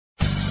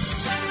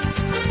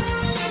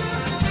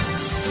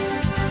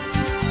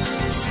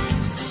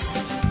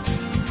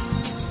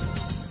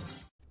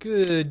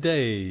Good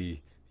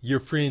day. Your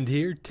friend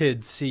here,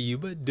 Ted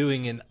Ciuba,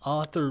 doing an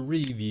author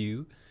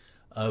review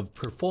of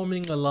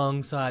Performing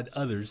Alongside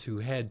Others Who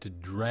Had to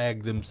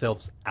Drag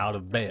Themselves Out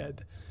of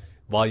Bed,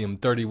 Volume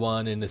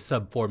 31 in the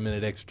Sub 4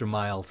 Minute Extra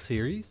Mile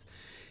series.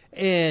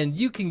 And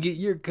you can get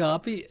your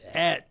copy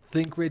at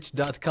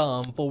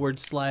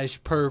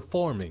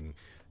thinkrich.com/performing.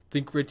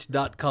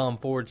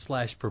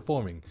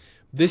 Thinkrich.com/performing.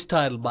 This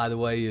title, by the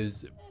way,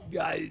 it's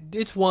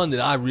one that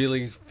I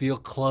really feel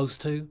close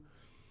to.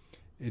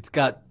 It's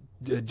got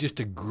just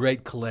a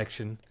great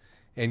collection.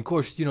 And of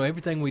course,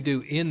 everything we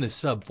do in the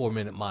sub 4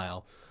 minute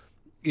mile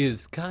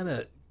is kind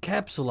of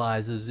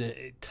capsulizes,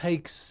 it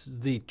takes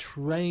the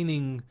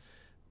training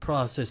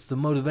process, the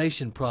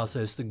motivation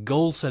process, the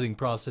goal setting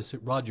process that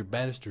Roger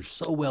Bannister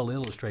so well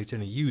illustrates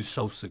and he used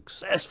so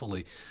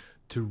successfully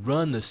to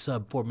run the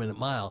sub 4 minute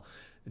mile.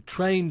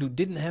 Trained,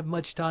 didn't have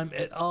much time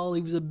at all.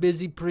 He was a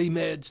busy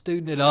pre-med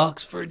student at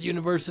Oxford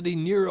University,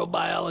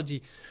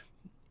 neurobiology.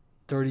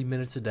 30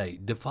 minutes a day,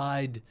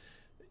 defied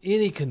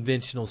any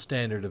conventional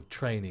standard of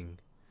training,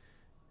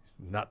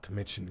 not to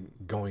mention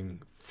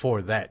going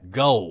for that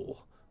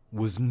goal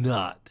was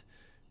not,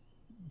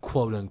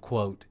 quote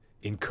unquote,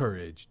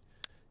 encouraged.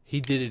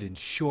 He did it in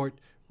short,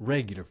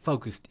 regular,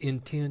 focused,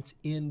 intense,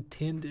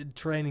 intended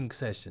training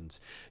sessions.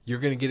 You're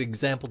going to get an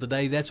example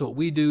today. That's what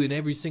we do in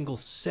every single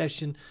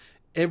session.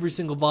 Every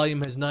single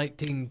volume has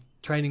 19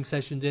 training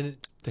sessions in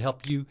it to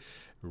help you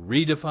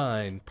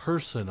redefine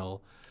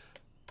personal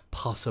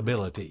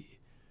possibility.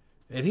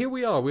 And here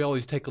we are. We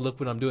always take a look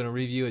when I'm doing a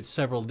review at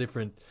several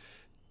different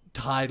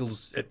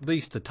titles, at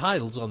least the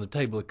titles on the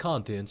table of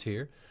contents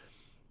here.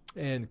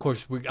 And of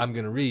course, I'm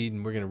going to read,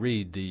 and we're going to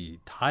read the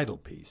title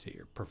piece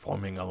here,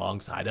 Performing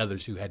Alongside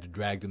Others Who Had to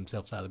Drag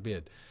Themselves Out of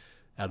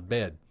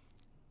Bed.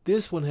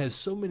 This one has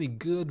so many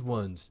good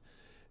ones.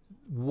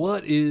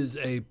 What is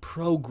a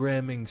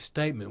programming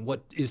statement?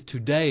 What is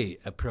today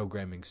a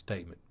programming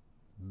statement?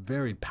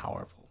 Very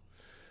powerful.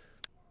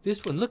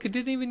 This one, look, it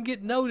didn't even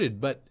get noted,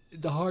 but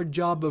The Hard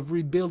Job of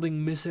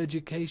Rebuilding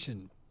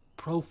Miseducation,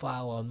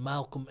 profile on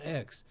Malcolm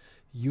X.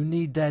 You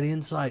need that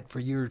insight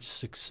for your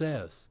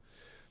success.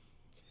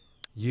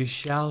 You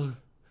shall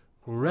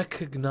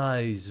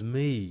recognize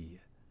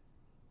me.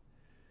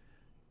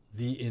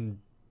 The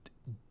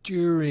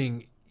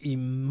enduring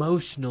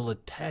emotional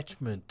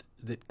attachment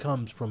that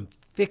comes from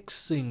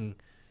fixing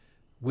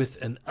with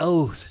an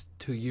oath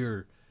to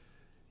your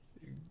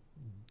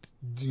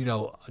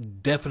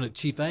definite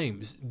chief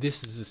aims.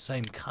 This is the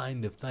same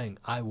kind of thing.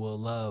 I will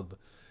love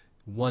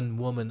one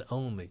woman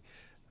only.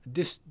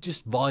 This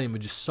volume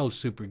is just so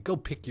super. Go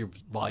pick your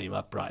volume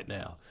up right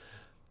now.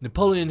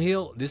 Napoleon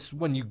Hill, this is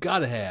one you got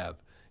to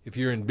have if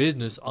you're in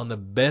business on the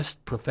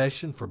best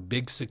profession for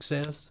big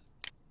success.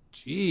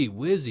 Gee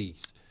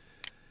whizzies.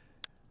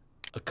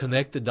 A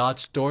connect the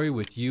dots story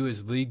with you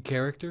as lead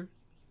character.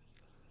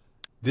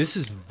 This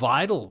is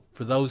vital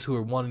for those who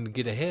are wanting to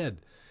get ahead.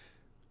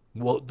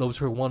 Those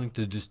who are wanting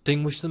to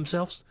distinguish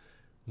themselves,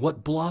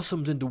 what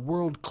blossoms into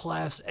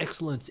world-class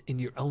excellence in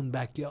your own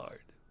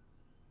backyard.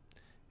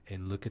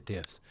 And look at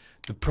this.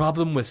 The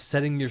problem with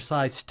setting your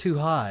sights too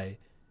high,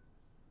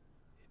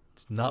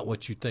 it's not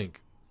what you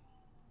think.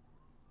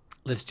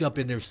 Let's jump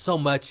in. There's so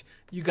much.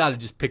 You got to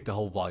just pick the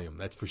whole volume,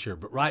 that's for sure.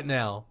 But right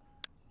now,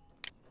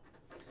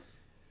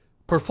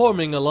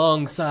 Performing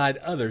Alongside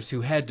Others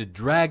Who Had to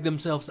Drag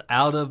Themselves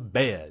Out of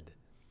Bed.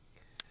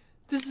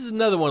 This is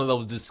another one of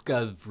those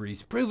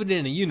discoveries proven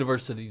in a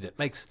university that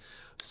makes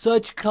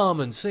such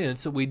common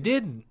sense that we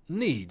didn't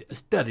need a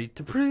study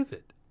to prove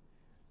it.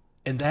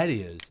 And that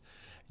is,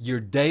 your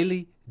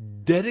daily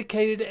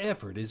dedicated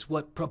effort is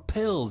what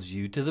propels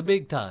you to the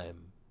big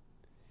time.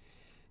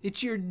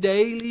 It's your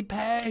daily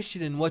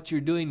passion in what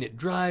you're doing that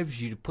drives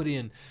you to put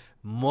in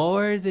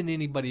more than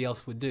anybody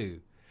else would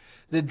do.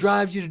 That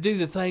drives you to do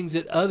the things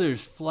that others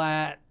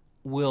flat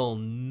will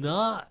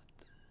not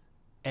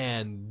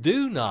and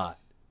do not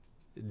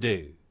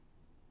do.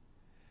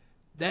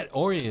 That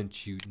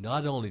orients you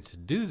not only to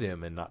do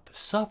them and not to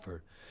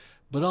suffer,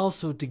 but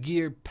also to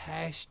gear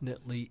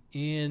passionately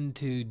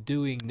into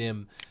doing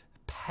them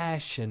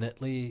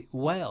passionately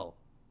well.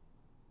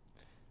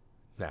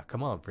 Now,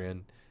 come on,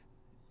 friend.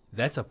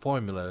 That's a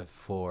formula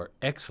for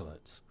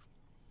excellence.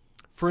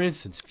 For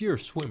instance, if you're a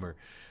swimmer,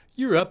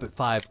 you're up at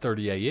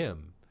 5:30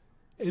 a.m.,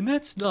 and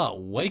that's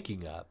not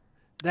waking up.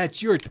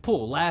 That's you're at the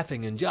pool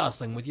laughing and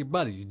jostling with your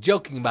buddies,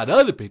 joking about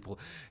other people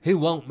who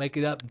won't make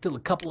it up until a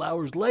couple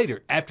hours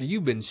later after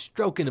you've been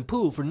stroking a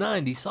pool for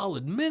 90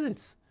 solid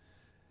minutes.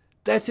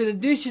 That's in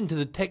addition to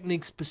the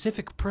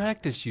technique-specific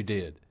practice you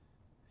did.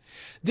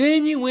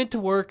 Then you went to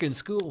work and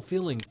school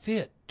feeling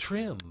fit,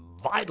 trim,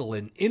 vital,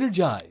 and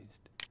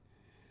energized.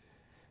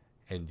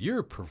 And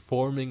you're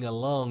performing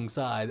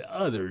alongside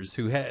others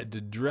who had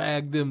to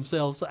drag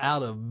themselves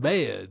out of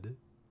bed.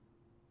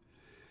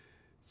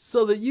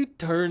 So that you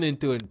turn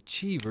into an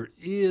achiever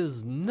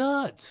is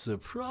not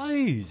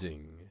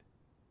surprising.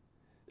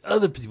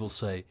 Other people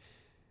say,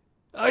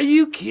 "Are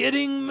you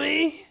kidding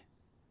me?"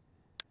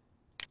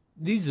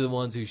 These are the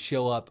ones who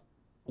show up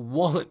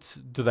once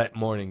to that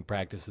morning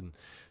practice and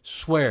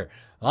swear,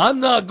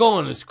 I'm not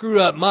going to screw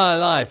up my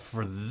life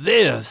for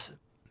this.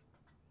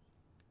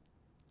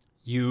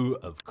 You,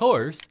 of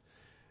course,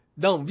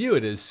 don't view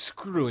it as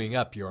screwing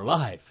up your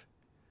life.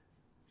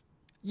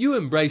 You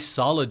embrace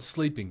solid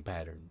sleeping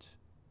patterns.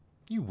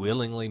 You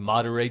willingly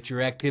moderate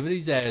your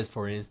activities as,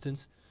 for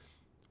instance,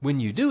 when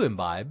you do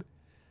imbibe,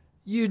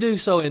 you do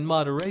so in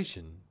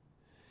moderation.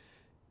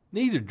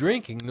 Neither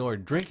drinking nor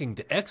drinking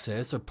to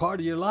excess are part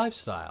of your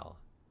lifestyle.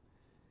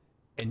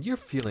 And you're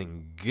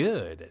feeling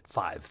good at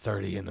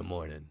 5:30 in the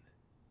morning.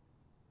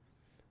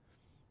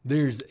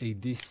 There's a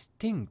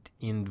distinct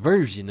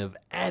inversion of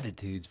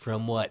attitudes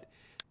from what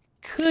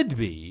could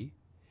be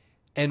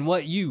and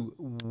what you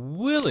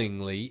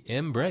willingly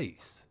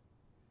embrace.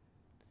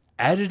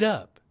 Added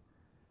up,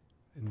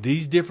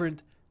 these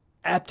different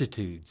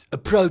aptitudes,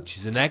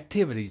 approaches, and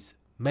activities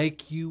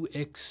make you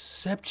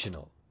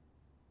exceptional.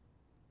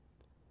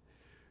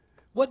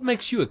 What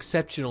makes you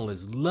exceptional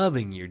is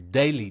loving your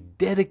daily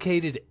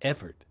dedicated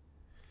effort.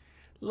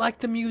 Like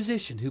the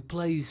musician who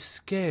plays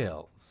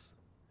scales.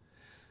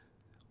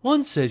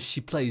 One says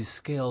she plays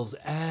scales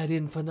ad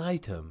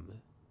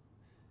infinitum.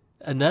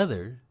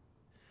 Another,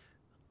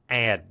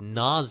 ad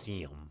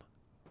nauseum.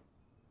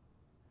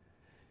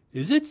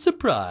 Is it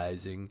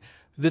surprising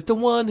that the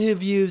one who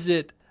views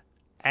it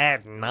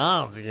ad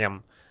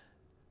nauseum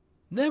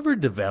never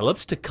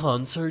develops to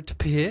concert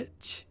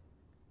pitch?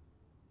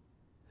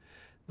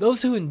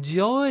 Those who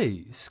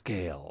enjoy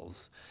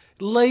scales,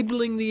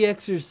 labeling the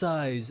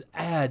exercise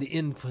ad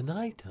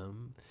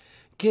infinitum,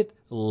 get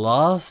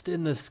lost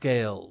in the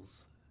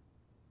scales.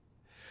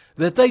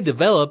 That they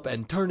develop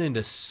and turn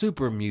into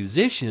super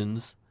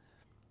musicians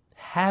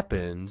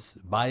happens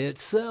by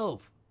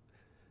itself.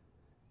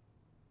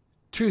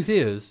 Truth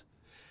is,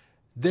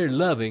 they're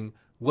loving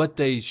what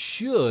they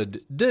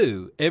should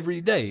do every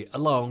day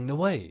along the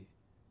way.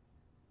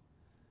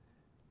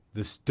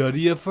 The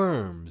study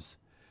affirms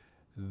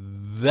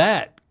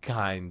that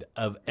kind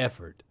of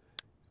effort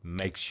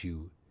makes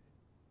you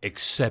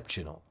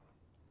exceptional.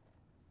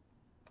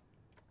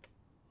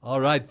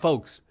 All right,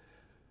 folks,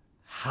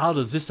 how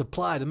does this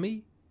apply to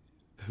me?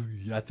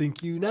 I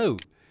think you know.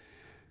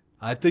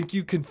 I think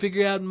you can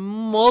figure out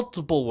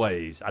multiple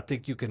ways. I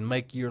think you can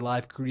make your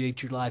life,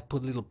 create your life,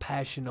 put a little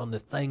passion on the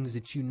things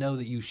that you know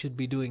that you should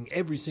be doing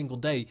every single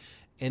day.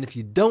 And if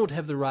you don't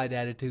have the right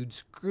attitude,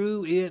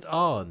 screw it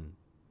on.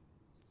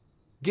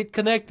 Get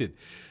connected.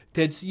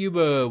 Ted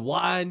Ciuba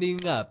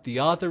winding up the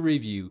author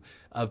review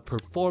of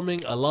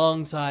Performing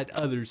Alongside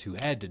Others Who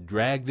Had to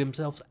Drag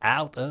Themselves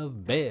Out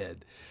of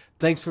Bed.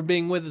 Thanks for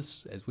being with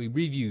us as we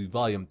review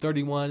Volume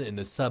 31 in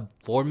the Sub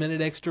 4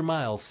 Minute Extra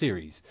Mile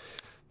series.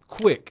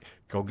 Quick,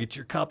 go get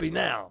your copy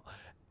now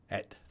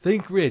at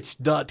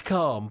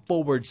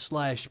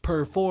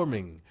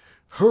thinkrich.com/performing.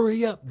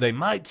 Hurry up, they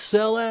might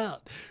sell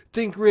out.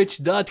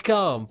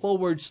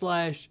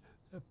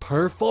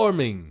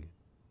 thinkrich.com/performing.